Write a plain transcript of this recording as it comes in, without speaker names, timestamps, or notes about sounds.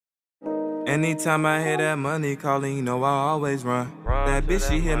Anytime I hear that money calling, you know I always run. That bitch,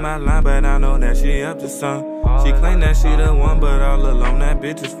 she hit my line, but I know that she up to something. She claim that she the one, but all alone that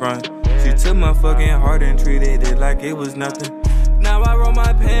bitch is front. She took my fucking heart and treated it like it was nothing. Now I roll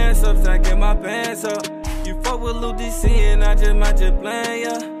my pants up, so I get my pants up. You fuck with Lil DC and I just might just blame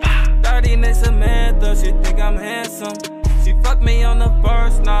ya. 30 next Samantha, she think I'm handsome. She fucked me on the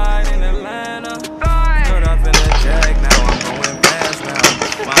first night in Atlanta. Cut off in the jag, now I'm going fast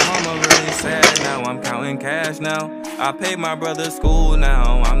now. My mama really sad now, I'm counting cash now. I paid my brother's school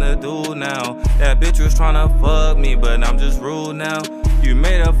now, I'm the dude now. That bitch was tryna fuck me, but I'm just rude now. You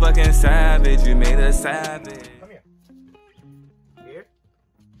made a fucking savage, you made a savage. Come here. Here.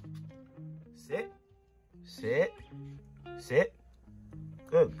 Sit. Sit. Sit.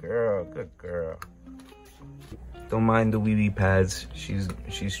 Good girl, good girl. Don't mind the wee pads. She's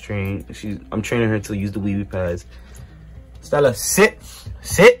trained. I'm training her to use the wee pads. Stella, sit.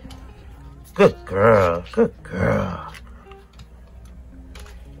 Sit. Good girl, good girl.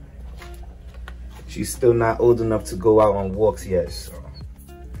 She's still not old enough to go out on walks yet, so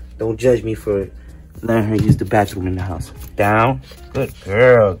don't judge me for letting her use the bathroom in the house. Down. Good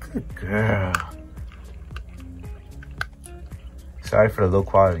girl, good girl. Sorry for the low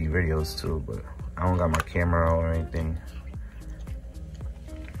quality videos too, but I don't got my camera or anything.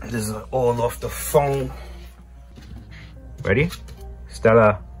 This is all off the phone. Ready?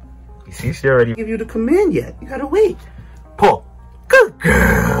 Stella, you see she already give you the command yet. You gotta wait. Pull. Good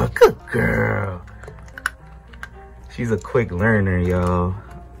girl, good girl. She's a quick learner, yo.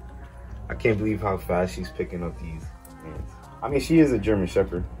 I can't believe how fast she's picking up these commands. I mean, she is a German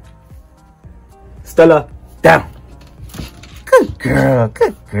Shepherd. Stella, down. Good girl,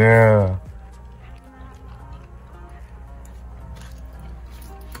 good girl.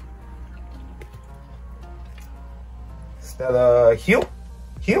 Stella, heel,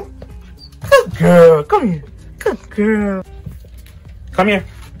 heel. Good girl, come here. Good girl. Come here.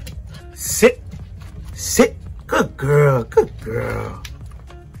 Sit, sit. Good girl, good girl.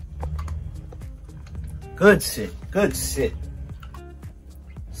 Good sit, good sit.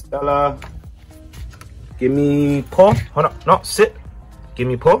 Stella, give me paw. Hold on, no, sit. Give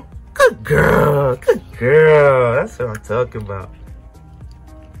me paw. Good girl, good girl. That's what I'm talking about.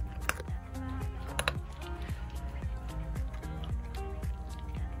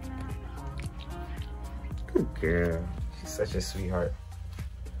 Good girl. She's such a sweetheart.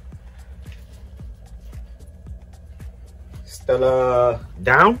 Stella,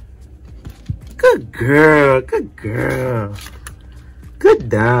 down. Good girl, good girl. Good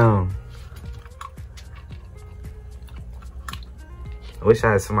down. I wish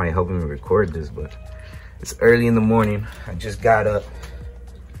I had somebody helping me record this, but it's early in the morning. I just got up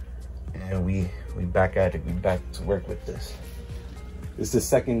and we back at it. We back to work with this. This is the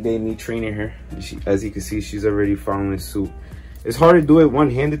second day me training her. As you can see, she's already following suit. It's hard to do it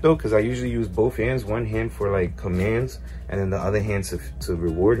one-handed though, because I usually use both hands. One hand for like commands and then the other hand to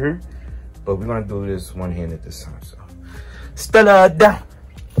reward her. But we're gonna do this one-handed this time. So Stella, down.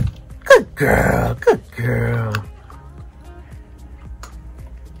 Good girl, good girl.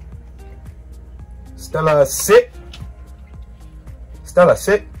 Stella, sit. Stella,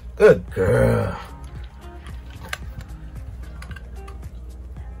 sit. Good girl.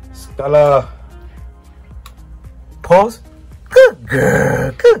 Stella, pause. Good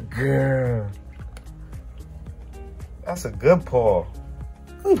girl, good girl. That's a good paw.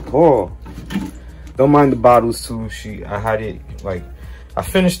 Good paw. Don't mind the bottles too. I had it like, I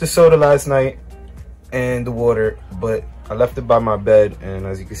finished the soda last night and the water, but I left it by my bed, and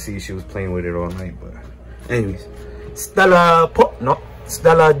as you can see, she was playing with it all night. But anyways, Stella, no,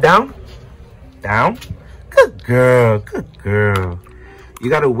 Stella, down, down. Good girl, good girl. You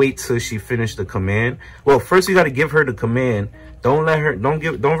gotta wait till she finished the command. Well, first you gotta give her the command. Don't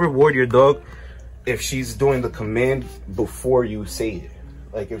reward your dog if she's doing the command before you say it.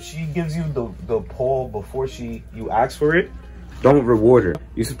 Like if she gives you the paw before you ask for it, don't reward her.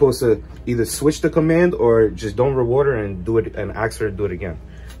 You're supposed to either switch the command or just don't reward her and do it and ask her to do it again.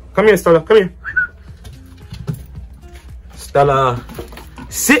 Come here, Stella, come here. Stella,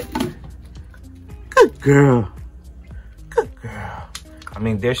 sit. Good girl. Good girl. I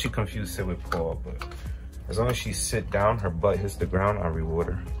mean, there she confused sit with paw, but as long as she sit down, her butt hits the ground, I reward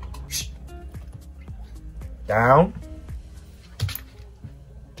her. Down.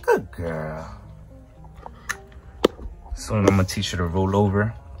 Good girl. Soon I'm gonna teach her to roll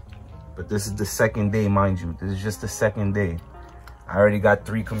over. But this is the second day, mind you. This is just the second day. I already got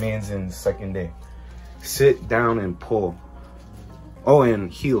 3 commands in the second day. Sit down and pull. Oh, and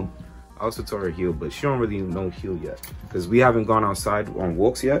heel. I also taught her heel, but she don't really know heel yet. Because we haven't gone outside on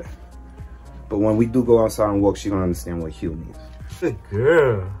walks yet. But when we do go outside and walk, she's gonna understand what heel means. Good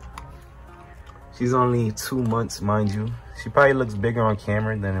girl. She's only 2 months, mind you. She probably looks bigger on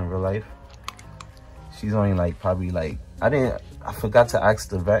camera than in real life. She's only like, probably like, I forgot to ask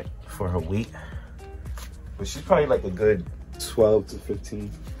the vet for her weight. But she's probably like a good 12 to 15.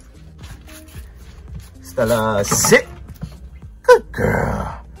 Stella, sit. Good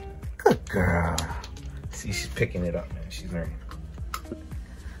girl. Good girl. See, she's picking it up, man. She's learning.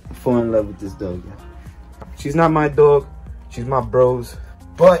 I'm falling in love with this dog, yeah. She's not my dog. She's my bro's.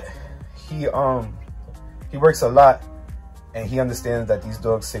 But he works a lot, and he understands that these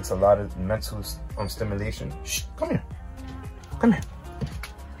dogs takes a lot of mental stimulation. Shh, come here. Come here.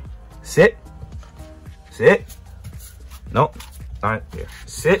 Sit. Sit. Nope. Not there.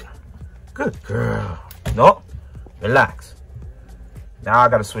 Sit. Good girl. Nope. Relax. Now I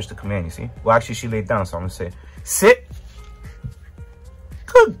gotta switch the command, you see? Well, actually, she laid down, so I'm gonna say, sit.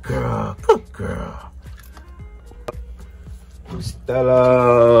 Good girl. Good girl.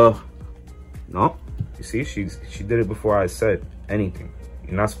 Stella. No. You see, she did it before I said anything.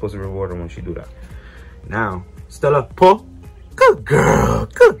 You're not supposed to reward her when she do that. Now, Stella, pull. Good girl.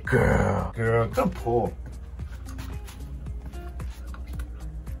 Good girl. Girl, good pull.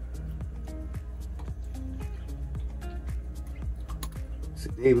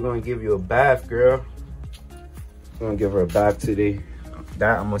 Today we're gonna give you a bath, girl. We're gonna give her a bath today.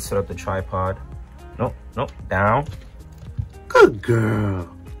 That I'm gonna set up the tripod. Nope, nope, down. Good girl.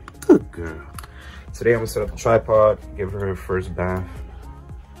 Good girl. Today I'm gonna set up the tripod, give her first bath.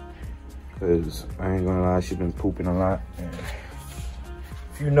 Cause I ain't gonna lie, she's been pooping a lot. And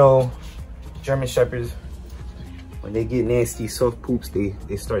if you know German Shepherds, when they get nasty, soft poops, they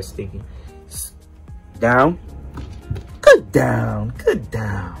start stinking. Down. Good down. Good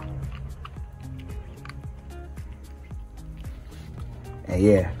down. And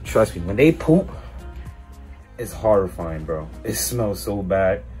yeah, trust me, when they poop, it's horrifying, bro. It smells so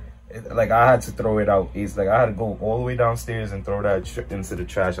bad. Like, I had to throw it out. It's like I had to go all the way downstairs and throw that into the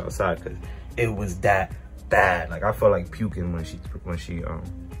trash outside because it was that bad. Like, I felt like puking when she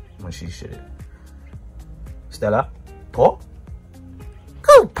shit it. Stella, paw.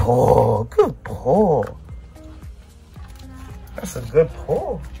 Good paw. Good paw. That's a good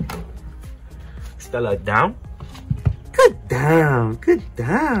paw. Stella, down. Good down. Good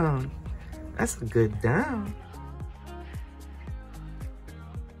down. That's a good down.